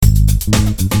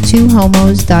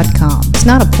twohomos.com. It's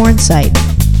not a porn site.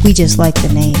 We just like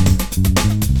the name.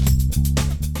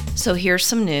 So here's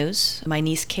some news. My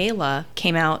niece Kayla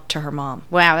came out to her mom.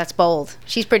 Wow, that's bold.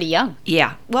 She's pretty young.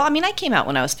 Yeah. Well, I mean, I came out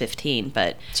when I was 15,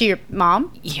 but... To your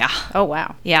mom? Yeah. Oh,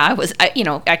 wow. Yeah,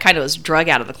 I kind of was drug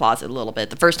out of the closet a little bit.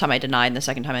 The first time I denied, and the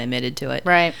second time I admitted to it.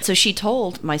 Right. So she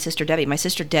told my sister Debbie. My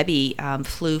sister Debbie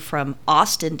flew from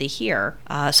Austin to here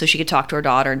so she could talk to her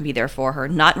daughter and be there for her,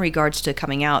 not in regards to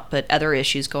coming out, but other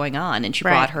issues going on. And she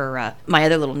brought her, my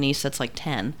other little niece that's like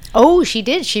 10. Oh, she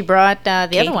did. She brought the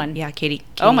other one. Yeah, Katie.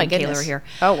 Oh, my and goodness. Kayla were here.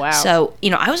 Oh, wow. So,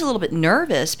 I was a little bit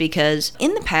nervous because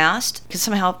in the past, because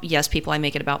somehow, yes, people, I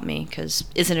make it about me, because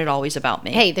isn't it always about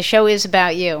me? Hey, the show is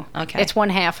about you. Okay. It's one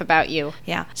half about you.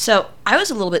 Yeah. So I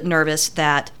was a little bit nervous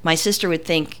that my sister would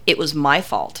think it was my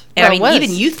fault. And Well, it was.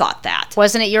 even you thought that.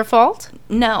 Wasn't it your fault?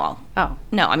 No. Oh.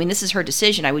 No, I mean, this is her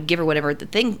decision. I would give her whatever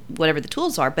the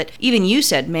tools are. But even you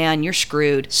said, man, you're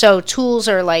screwed. So tools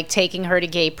are like taking her to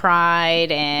gay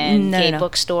pride and gay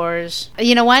bookstores.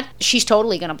 You know what? She's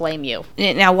totally going to blame you.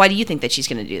 Now, why do you think that she's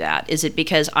going to do that? Is it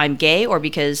because I'm gay or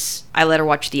because I let her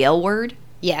watch the L Word?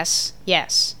 Yes.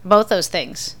 Both those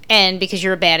things. And because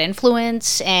you're a bad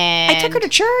influence and... I took her to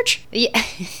church. Yeah.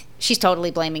 She's totally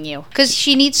blaming you. Because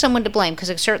she needs someone to blame, because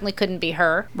it certainly couldn't be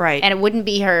her. Right. And it wouldn't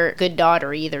be her good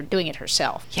daughter either, doing it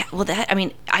herself. Yeah, well,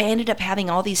 I ended up having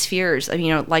all these fears.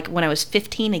 Like when I was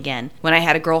 15 again, when I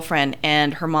had a girlfriend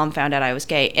and her mom found out I was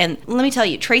gay. And let me tell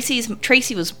you,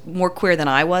 Tracy was more queer than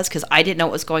I was, because I didn't know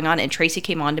what was going on, and Tracy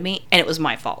came on to me, and it was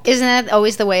my fault. Isn't that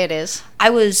always the way it is?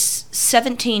 I was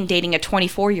 17 dating a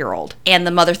 24-year-old, and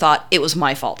the mother thought it was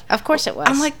my fault. Of course it was.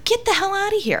 I'm like, get the hell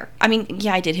out of here. I mean,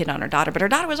 yeah, I did hit on her daughter, but her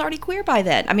daughter was already queer by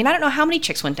then. I mean, I don't know how many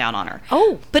chicks went down on her.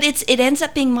 Oh. But it ends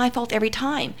up being my fault every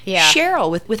time. Yeah.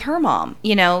 Cheryl with her mom.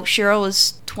 Cheryl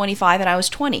was 25 and I was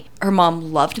 20. Her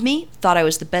mom loved me, thought I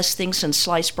was the best thing since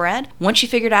sliced bread. Once she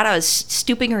figured out I was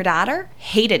stooping her daughter,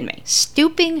 hated me.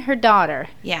 Stooping her daughter.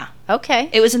 Yeah. Okay.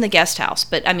 It was in the guest house,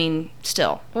 but I mean,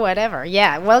 still. Whatever.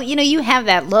 Yeah. Well, you have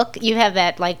that look. You have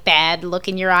that like bad look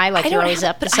in your eye, like you're always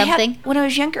up to something. When I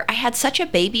was younger, I had such a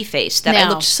baby face that I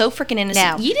looked so freaking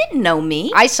innocent. No. You didn't know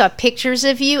me. I saw pictures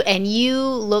of you, and you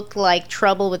looked like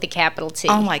trouble with a capital T.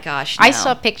 Oh my gosh! No. I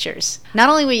saw pictures. Not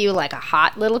only were you like a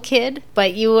hot little kid,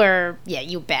 but you were,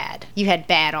 you bad. You had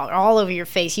bad all over your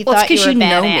face. You thought you were a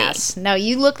badass. No,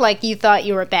 you looked like you thought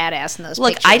you were a badass in those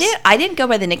pictures. Look, I didn't go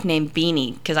by the nickname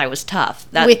Beanie because I was tough.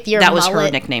 That was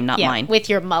her nickname, not mine. With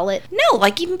your mullet. No,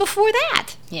 like even before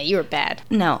that. Yeah, you were bad.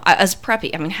 No, I was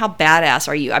preppy. I mean, how badass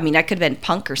are you? I mean, I could have been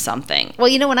punk or something.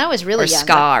 Well, when I was really young. Or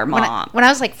ska or mom. When I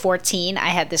was like 14, I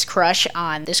had this crush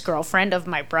on this girlfriend of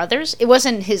my brother's. It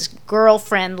wasn't his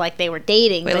girlfriend like they were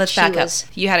dating. Wait, but let's back up.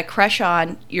 You had a crush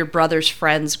on your brother's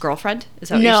friend's girlfriend? Is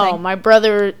that what you're saying? No, my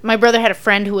brother had a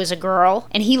friend who was a girl,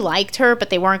 and he liked her, but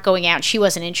they weren't going out. She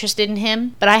wasn't interested in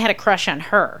him, but I had a crush on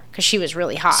her because she was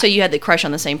really hot. So you had the crush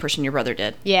on the same person your brother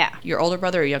did? Yeah. Your older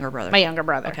brother or younger brother? My younger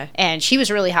brother. Okay. And she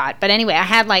was really hot. But anyway, I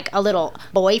had like a little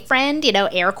boyfriend,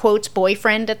 air quotes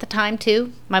boyfriend at the time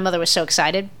too. My mother was so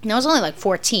excited. And I was only like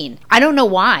 14. I don't know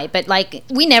why, but like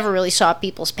we never really saw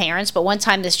people's parents. But one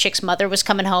time this chick's mother was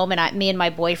coming home, and me and my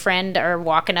boyfriend are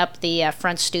walking up the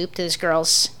front stoop to this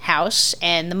girl's house,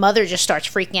 and the mother just starts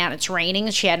freaking out. It's raining,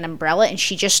 and she had an umbrella, and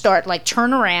she just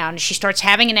turn around. She starts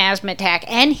having an asthma attack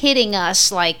and hitting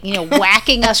us,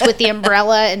 whacking us with the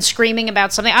umbrella and screaming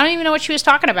about something. I don't even know what she was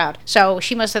talking about. So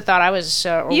she must have thought I was.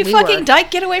 Dyke,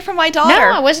 get away from my daughter.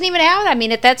 No, I wasn't even out. I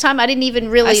mean, at that time, I didn't even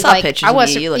really I saw pictures I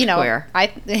wasn't. Of you. You looked queer.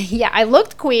 I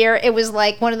looked queer. It was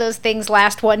like one of those things,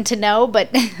 last one to know, but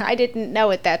I didn't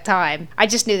know at that time. I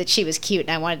just knew that she was cute,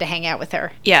 and I wanted to hang out with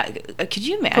her. Yeah, could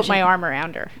you imagine? Put my arm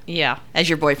around her. Yeah, as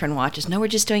your boyfriend watches. No, we're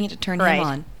just doing it to turn him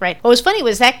on. Right. What was funny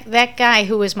was that guy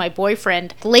who was my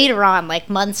boyfriend later on, like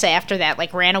months after that,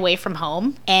 like ran away from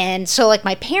home, and so like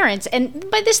my parents, and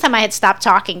by this time I had stopped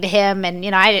talking to him, and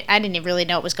I didn't really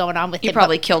know what was going on with him. You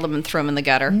probably killed him and threw him in the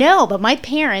gutter. No, but my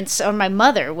parents or my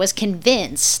mother was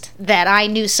convinced that I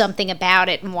knew something about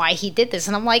it and why he did this,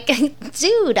 and I'm like,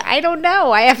 dude, I don't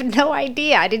know. I have no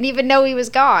idea. I didn't even know he was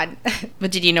gone.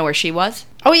 But did you know where she was?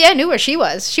 Oh, yeah, I knew where she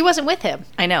was. She wasn't with him.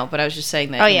 I know, but I was just saying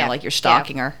that, like you're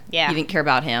stalking her. Yeah. You didn't care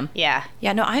about him. Yeah.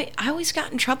 Yeah, no, I always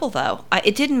got in trouble, though.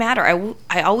 It didn't matter.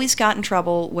 I always got in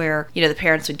trouble where, the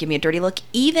parents would give me a dirty look.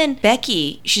 Even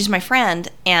Becky, she's my friend,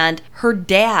 and her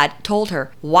dad told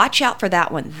her, watch out for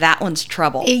that one. That one's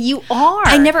trouble. You are.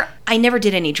 I I never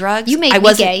did any drugs. You made I me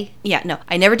wasn't gay. Yeah, no.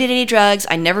 I never did any drugs.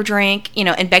 I never drank,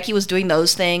 and Becky was doing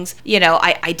those things.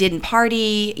 I didn't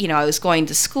party, I was going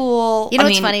to school. You know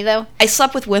what's funny though? I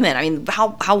slept with women. I mean,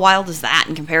 how wild is that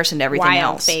in comparison to everything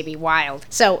Wild, else? baby, wild.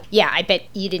 So, yeah, I bet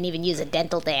you didn't even use a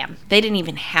dental dam. They didn't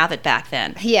even have it back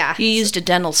then. Yeah. You used a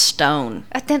dental stone.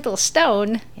 A dental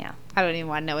stone? Yeah. I don't even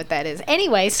want to know what that is.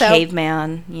 Anyway, so...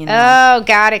 Caveman, Oh,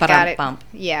 got it. Bump.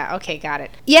 Yeah, okay, got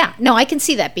it. Yeah, no, I can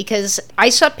see that because I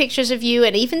saw pictures of you,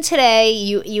 and even today,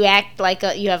 you act like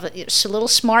you have a little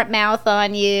smart mouth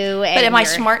on you. But am I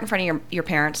smart in front of your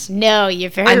parents? No, you're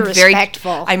very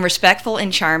respectful. I'm respectful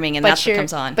and charming, and that's what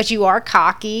comes on. But you are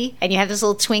cocky, and you have this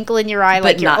little twinkle in your eye, But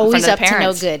like you're not in always front up of the to no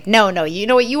parents. good. No, you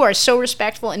know what? You are so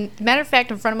respectful. And matter of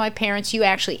fact, in front of my parents, you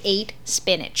actually ate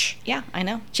spinach. Yeah, I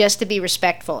know. Just to be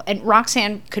respectful. And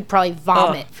Roxanne could probably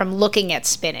vomit from looking at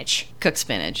spinach. Cook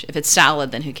spinach. If it's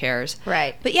salad, then who cares?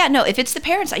 Right. But yeah, no, if it's the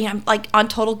parents, I'm like on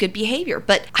total good behavior.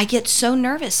 But I get so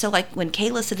nervous. So like when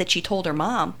Kayla said that she told her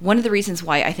mom, one of the reasons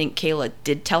why I think Kayla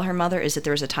did tell her mother is that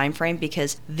there was a time frame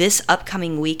because this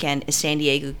upcoming weekend is San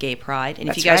Diego Gay Pride. And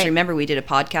if you guys remember, we did a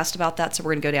podcast about that, so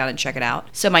we're going to go down and check it out.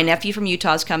 So my nephew from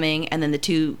Utah is coming, and then the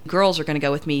two girls are going to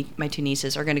go with me, my two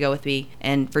nieces are going to go with me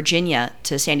and Virginia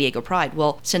to San Diego Pride.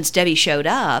 Well, since Debbie showed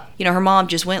up, her mom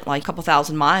just went like a couple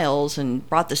thousand miles and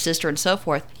brought the sister and so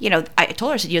forth. I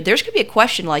told her, I said, there's going to be a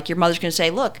question like your mother's going to say,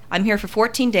 look, I'm here for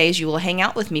 14 days. You will hang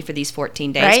out with me for these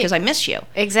 14 days because I miss you.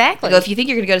 Exactly. I go, if you think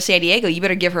you're going to go to San Diego, you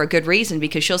better give her a good reason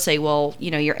because she'll say, well,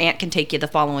 your aunt can take you the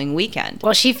following weekend.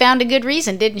 Well, she found a good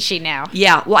reason, didn't she now?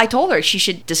 Yeah. Well, I told her she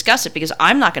should discuss it because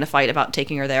I'm not going to fight about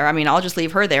taking her there. I mean, I'll just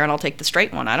leave her there and I'll take the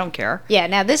straight one. I don't care. Yeah.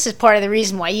 Now, this is part of the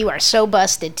reason why you are so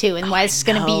busted, too, and why it's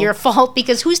going to be your fault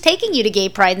because who's taking you to Gay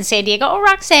Pride in San Diego? Oh,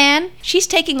 Roxanne. She's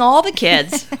taking all the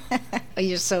kids. Oh,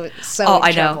 you're so Oh,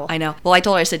 in trouble. I know. Well, I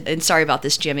told her, I said, and sorry about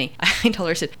this, Jimmy. I told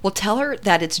her, I said, well, tell her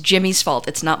that it's Jimmy's fault.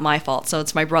 It's not my fault. So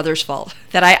it's my brother's fault.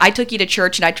 That I took you to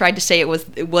church and I tried to say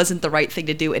it wasn't the right thing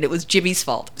to do and it was Jimmy's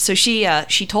fault. So she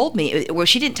told me, well,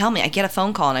 she didn't tell me. I get a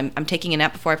phone call and I'm taking a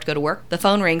nap before I have to go to work. The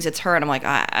phone rings. It's her. And I'm like,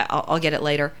 I'll get it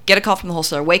later. Get a call from the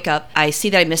wholesaler. Wake up. I see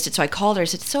that I missed it. So I called her. I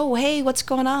said, so, hey, what's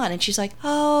going on? And she's like,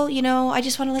 oh, I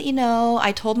just want to let you know.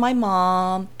 I told my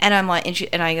mom. And I'm like,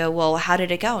 and I go, well, how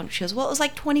did it go? And she goes, well, it was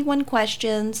like 21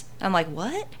 questions. I'm like,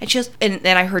 what? And she goes, and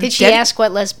then I heard Did she ask what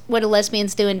do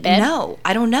lesbians do in bed? No,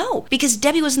 I don't know. Because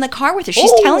Debbie was in the car with her.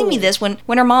 She's telling me this when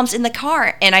her mom's in the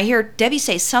car. And I hear Debbie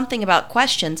say something about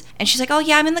questions. And she's like, oh,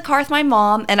 yeah, I'm in the car with my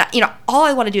mom. And, all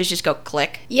I want to do is just go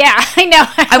click. Yeah, I know.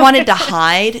 I wanted to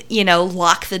hide,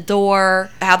 lock the door,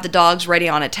 have the dogs ready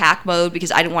on attack mode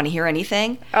because I didn't want to hear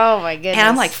anything. Oh, my goodness. And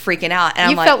I'm like freaking out.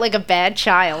 And you felt like a bad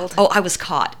child. Oh, I was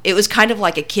caught. It was kind of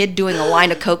like a kid doing a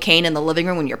line of cocaine in the living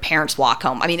room when your parents walk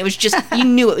home. I mean, it was just, you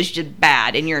knew it was just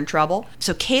bad and you're in trouble.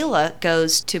 So Kayla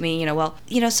goes to me,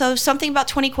 so something about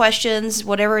 20 questions,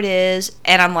 whatever it is.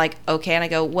 And I'm like, okay. And I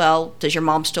go, well, does your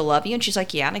mom still love you? And she's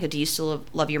like, yeah. And I go, do you still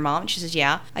love your mom? And she says,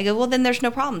 yeah. I go, well, then there's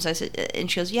no problems. I said, and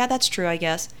she goes, yeah, that's true, I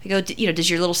guess. I go, does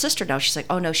your little sister know? She's like,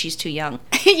 oh, no, she's too young.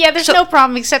 Yeah, there's no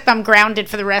problem except I'm grounded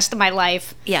for the rest of my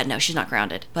life. Yeah, no, she's not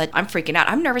grounded. But I'm freaking out.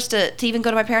 I'm nervous to even go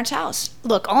to my parents' house.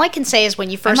 Look, all I can say is when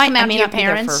you first come out to your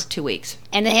parents for 2 weeks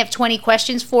and they have 20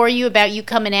 questions for you about you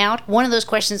coming out, one of those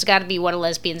questions got to be what do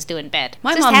lesbians do in bed.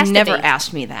 My mom never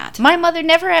asked me that. My mother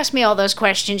never asked me all those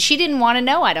questions. She didn't want to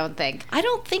know, I don't think. I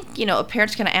don't think, a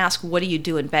parent's going to ask, what do you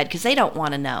do in bed? Because they don't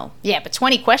want to know. Yeah, but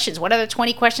 20 questions. What other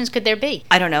 20 questions could there be?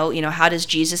 I don't know. How does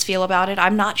Jesus feel about it?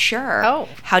 I'm not sure. Oh.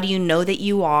 How do you know that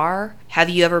you are? Have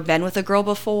you ever been with a girl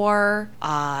before?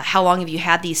 How long have you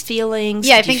had these feelings?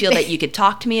 Yeah, do you feel that you could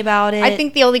talk to me about it? I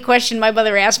think the only question my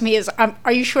mother asked me is,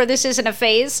 are you sure this isn't a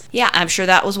phase? Yeah, I'm sure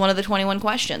that was one of the 21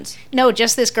 questions. No,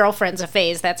 just this girlfriend's a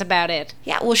phase. That's about it.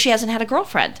 Yeah, well, she hasn't had a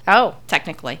girlfriend. Oh.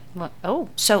 Technically. Well, oh.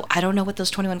 So I don't know what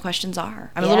those 21 questions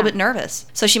are. I'm a little bit nervous.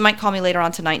 So she might call me later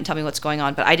on tonight and tell me what's going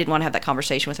on, but I didn't want to have that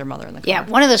conversation with her mother in the car. Yeah,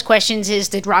 one of those questions is,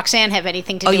 did Roxanne have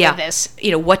anything to do with this?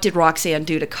 What did Roxanne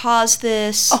do to cause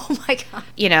this? Oh, my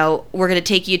God. We're going to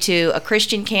take you to a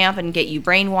Christian camp and get you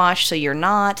brainwashed so you're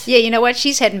not. Yeah, you know what?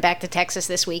 She's heading back to Texas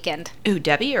this weekend. Ooh,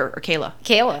 Debbie or Kayla?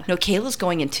 Kayla. No, Kayla's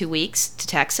going in 2 weeks to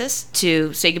Texas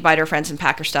to say goodbye to her friends and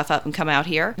pack her stuff up and come out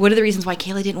here. One of the reasons why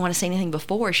Kayla didn't want to say anything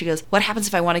before, she goes, what happens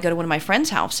if I want to go to one of my friends'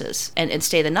 houses and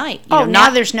stay the night? Now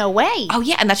there's no way. Oh,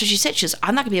 yeah, and that's what she said. She goes,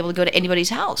 I'm not going to be able to go to anybody's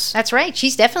house. That's right.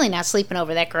 She's definitely not sleeping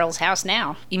over that girl's house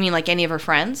now. You mean like any of her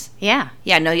friends? Yeah.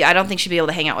 Yeah, no, I don't think she'd be able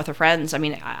to hang out with her friends. I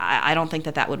mean, I I don't think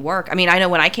that would work. I mean, I know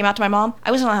when I came out to my mom,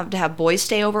 I wasn't allowed to have boys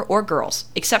stay over or girls,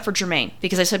 except for Jermaine,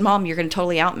 because I said, Mom, you're going to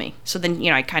totally out me. So then,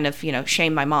 I kind of,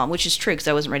 shamed my mom, which is true because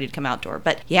I wasn't ready to come out to her.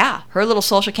 But yeah, her little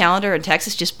social calendar in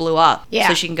Texas just blew up. Yeah.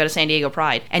 So she can go to San Diego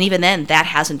Pride. And even then, that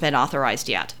hasn't been authorized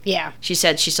yet. Yeah. She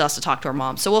said she still has to talk to her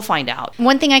mom. So we'll find out.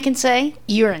 One thing I can say,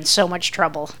 you're in so much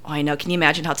trouble. Oh, I know. Can you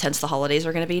imagine how tense the holidays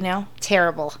are going to be now?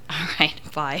 Terrible. All right.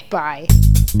 Bye. Bye.